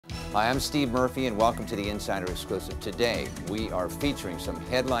Hi, I'm Steve Murphy, and welcome to the Insider Exclusive. Today, we are featuring some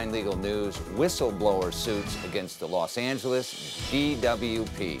headline legal news, whistleblower suits against the Los Angeles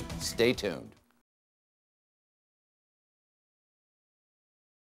DWP. Stay tuned.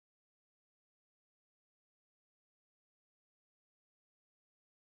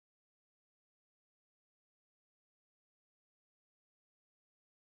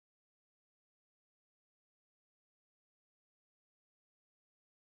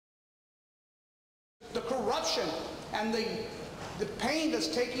 The corruption and the pain that's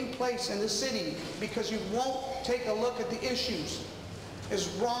taking place in the city because you won't take a look at the issues is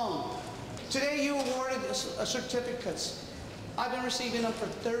wrong. Today you awarded certificates. I've been receiving them for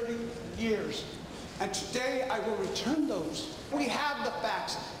 30 years. And today I will return those. We have the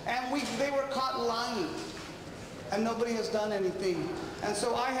facts, and they were caught lying. And nobody has done anything. And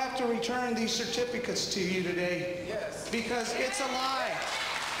so I have to return these certificates to you today. Yes. Because it's a lie.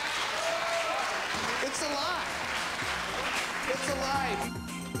 It's a lie. It's a lie.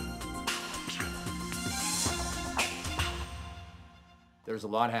 There's a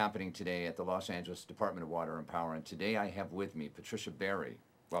lot happening today at the Los Angeles Department of Water and Power, and today I have with me Patricia Berry.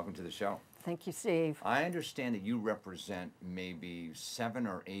 Welcome to the show. Thank you, Steve. I understand that you represent maybe 7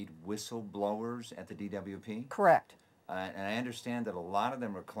 or 8 whistleblowers at the DWP? Correct. And I understand that a lot of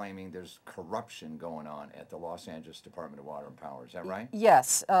them are claiming there's corruption going on at the Los Angeles Department of Water and Power. Is that right?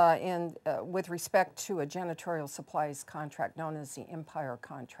 Yes, and with respect to a janitorial supplies contract known as the Empire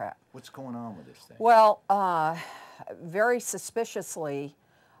contract. What's going on with this thing? Well, very suspiciously,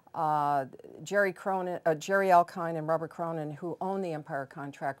 Jerry Alkine and Robert Cronin, who own the Empire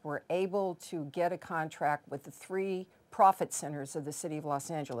contract, were able to get a contract with the 3 profit centers of the city of Los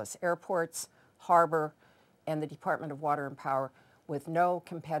Angeles: airports, harbor, and the Department of Water and Power, with no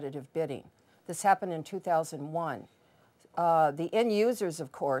competitive bidding. This happened in 2001. The end users,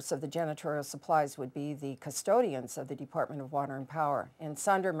 of course, of the janitorial supplies would be the custodians of the Department of Water and Power. And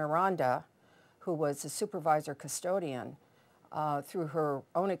Sandra Miranda, who was a supervisor custodian, through her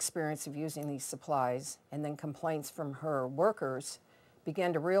own experience of using these supplies and then complaints from her workers,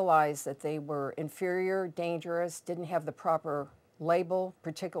 began to realize that they were inferior, dangerous, didn't have the proper label,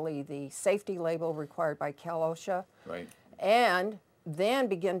 particularly the safety label required by Cal OSHA. Right. And then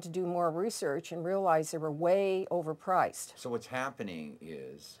began to do more research and realize they were way overpriced. So what's happening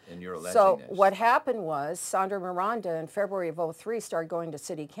is, and you're alleging So this. what happened was Sandra Miranda in February of '03 started going to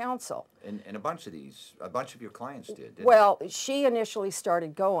city council. And a bunch of your clients did, Well, she initially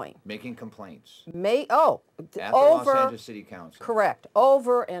started going. making complaints. At the over, Los Angeles City Council. Correct.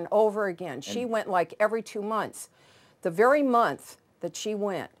 Over and over again. She went like every 2 months. The very month that she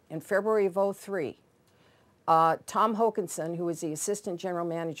went, in February of '03, Tom Hokanson, who was the assistant general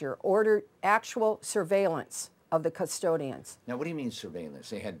manager, ordered actual surveillance of the custodians. Now, what do you mean surveillance?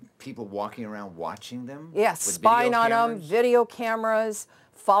 They had people walking around watching them? Yes, with spying video on them, cameras? video cameras,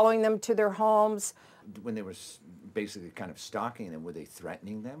 following them to their homes. When they were basically kind of stalking them, were they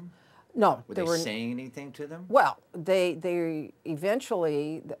threatening them? No, Were they saying anything to them? Well, they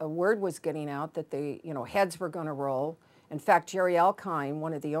eventually, a word was getting out that heads were going to roll. In fact, Jerry Alkine,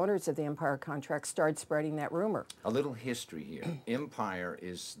 one of the owners of the Empire contract, started spreading that rumor. A little history here. Empire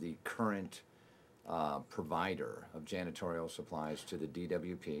is the current provider of janitorial supplies to the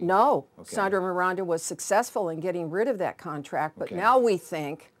DWP. No, Okay. Sandra Miranda was successful in getting rid of that contract, but Okay. now we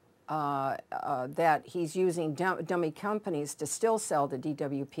think that he's using dummy companies to still sell to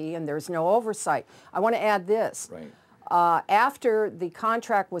DWP, and there's no oversight. I want to add this. Right. After the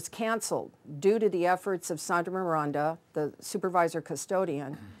contract was canceled due to the efforts of Sandra Miranda, the supervisor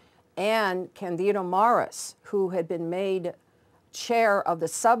custodian, and Candido Marez, who had been made chair of the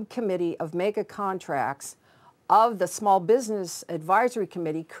subcommittee of mega contracts of the Small Business Advisory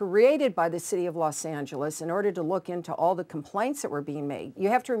Committee created by the City of Los Angeles in order to look into all the complaints that were being made. You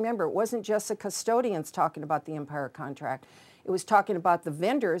have to remember, it wasn't just the custodians talking about the Empire contract. It was talking about the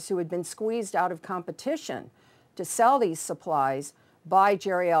vendors who had been squeezed out of competition to sell these supplies by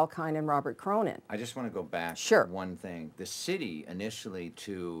Jerry Alkine and Robert Cronin. I just want to go back Sure. one thing. The city initially,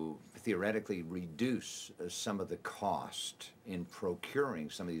 to theoretically reduce some of the cost in procuring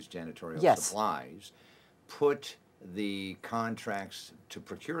some of these janitorial Yes. supplies, put the contracts to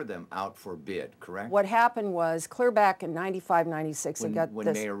procure them out for bid, correct? What happened was, clear back in '95, '96, when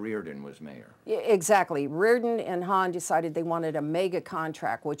Mayor Reardon was mayor. Exactly. Reardon and Hahn decided they wanted a mega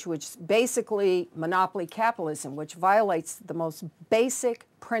contract, which was basically monopoly capitalism, which violates the most basic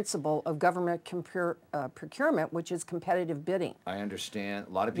principle of government procurement, which is competitive bidding. I understand.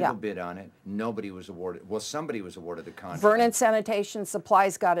 A lot of people bid on it. Nobody was awarded. Well, somebody was awarded the contract. Vernon Sanitation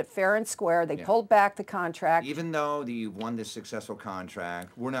Supplies got it fair and square. They pulled back the contract. Even though you won this successful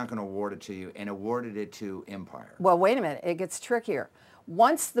contract, we're not going to award it to you, and awarded it to Empire. Well, wait a minute. It gets trickier.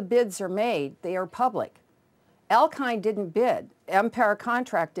 Once the bids are made, they are public. Alkine didn't bid. Empire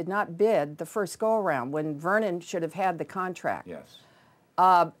Contract did not bid the first go-around when Vernon should have had the contract. Yes.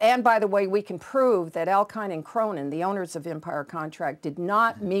 And by the way, we can prove that Alkine and Cronin, the owners of Empire Contract, did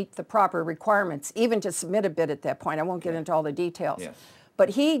not meet the proper requirements, even to submit a bid at that point. I won't get into all the details. Yes. But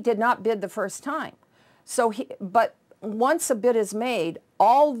he did not bid the first time. So but once a bid is made,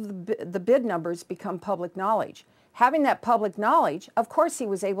 all the bid numbers become public knowledge. Having that public knowledge, of course, he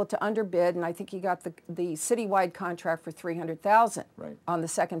was able to underbid, and I think he got the citywide contract for $300,000 on the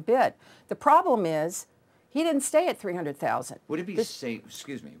second bid. The problem is, he didn't stay at $300,000. Would it be safe?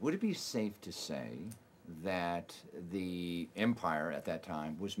 Excuse me. Would it be safe to say that the Empire at that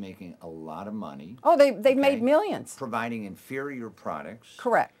time was making a lot of money? Oh, they made millions. Providing inferior products.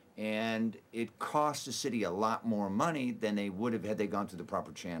 Correct. And it cost the city a lot more money than they would have had they gone through the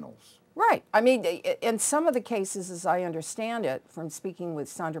proper channels. Right. I mean, in some of the cases, as I understand it, from speaking with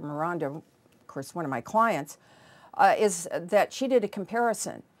Sandra Miranda, of course, one of my clients, is that she did a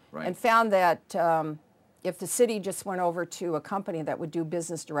comparison and found that if the city just went over to a company that would do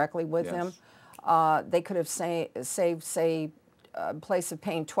business directly with them, they could have saved, say, in place of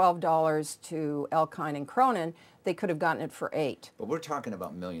paying $12 to Alkine and Cronin, they could have gotten it for $8. But we're talking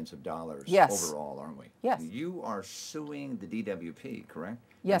about millions of dollars overall, aren't we? Yes. You are suing the DWP, correct?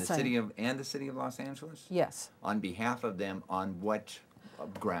 Yes, and the city of Los Angeles? Yes. On behalf of them, on what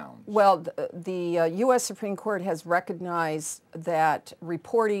grounds? Well, the U.S. Supreme Court has recognized that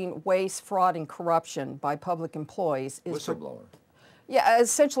reporting waste, fraud, and corruption by public employees is whistleblower. Yeah,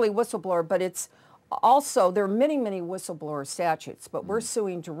 essentially whistleblower, but it's also, there are many, many whistleblower statutes, but we're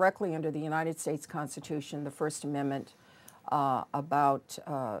suing directly under the United States Constitution, the First Amendment, about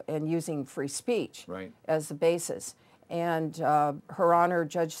and using free speech as the basis. And Her Honor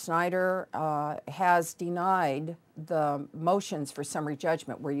Judge Snyder has denied the motions for summary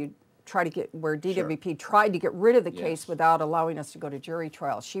judgment where you try to get, where DWP tried to get rid of the case without allowing us to go to jury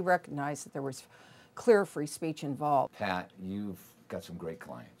trial. She recognized that there was clear free speech involved. Pat, you've got some great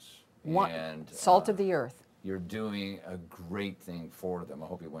clients. And salt of the earth. You're doing a great thing for them. I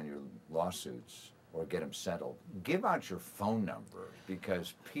hope you win your lawsuits or get them settled. Give out your phone number,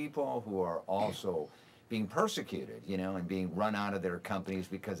 because people who are also being persecuted, you know, and being run out of their companies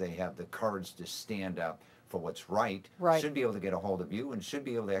because they have the courage to stand up for what's right, should be able to get a hold of you and should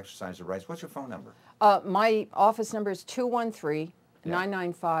be able to exercise their rights. What's your phone number? My office number is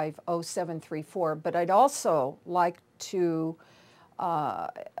 213-995-0734, but I'd also like to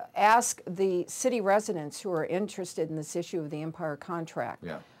ask the city residents who are interested in this issue of the Empire Contract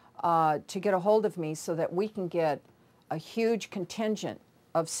to get a hold of me so that we can get a huge contingent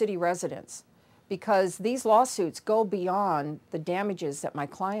of city residents, because these lawsuits go beyond the damages that my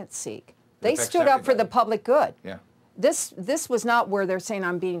clients seek. They stood up for the public good. This was not where they're saying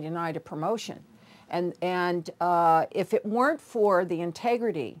I'm being denied a promotion. And if it weren't for the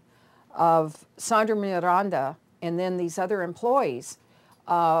integrity of Sandra Miranda and then these other employees,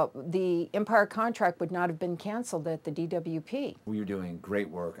 the Empire Contract would not have been canceled at the DWP. Well, you're doing great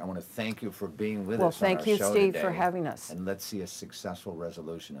work. I want to thank you for being with us on Well, our thank you, show Steve, today. for having us. And let's see a successful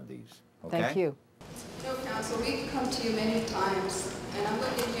resolution of these. Okay? Thank you. No, Council, we've come to you many times, and I'm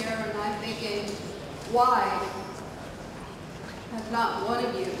looking here and I'm thinking, why have not one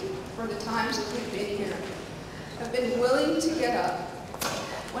of you, for the times that we've been here, have been willing to get up?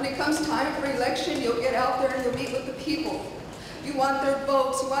 When it comes time for election, you'll get out there and you'll meet with the people. You want their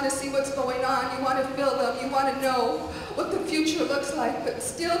votes, you want to see what's going on, you want to fill them, you want to know what the future looks like. But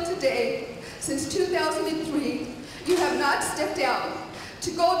still today, since 2003, you have not stepped out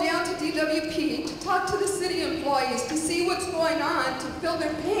to go down to DWP, to talk to the city employees, to see what's going on, to feel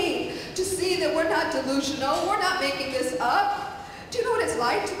their pain, to see that we're not delusional, we're not making this up. Do you know what it's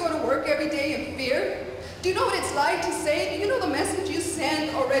like to go to work every day in fear? Do you know what it's like to say, do you know the message you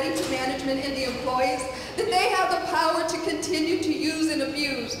send already to management and the employees? That they have the power to continue to use and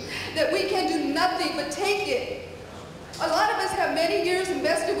abuse, that we can do nothing but take it. A lot of us have many years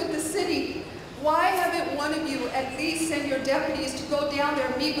invested with the city. Why haven't one of you at least send your deputies to go down there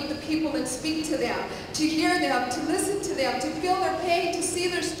and meet with the people and speak to them, to hear them, to listen to them, to feel their pain, to see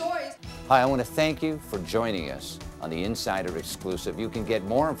their stories? Hi, I want to thank you for joining us on the Insider Exclusive. You can get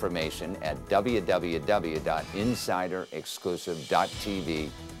more information at www.insiderexclusive.tv.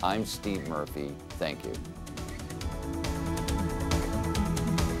 I'm Steve Murphy. Thank you.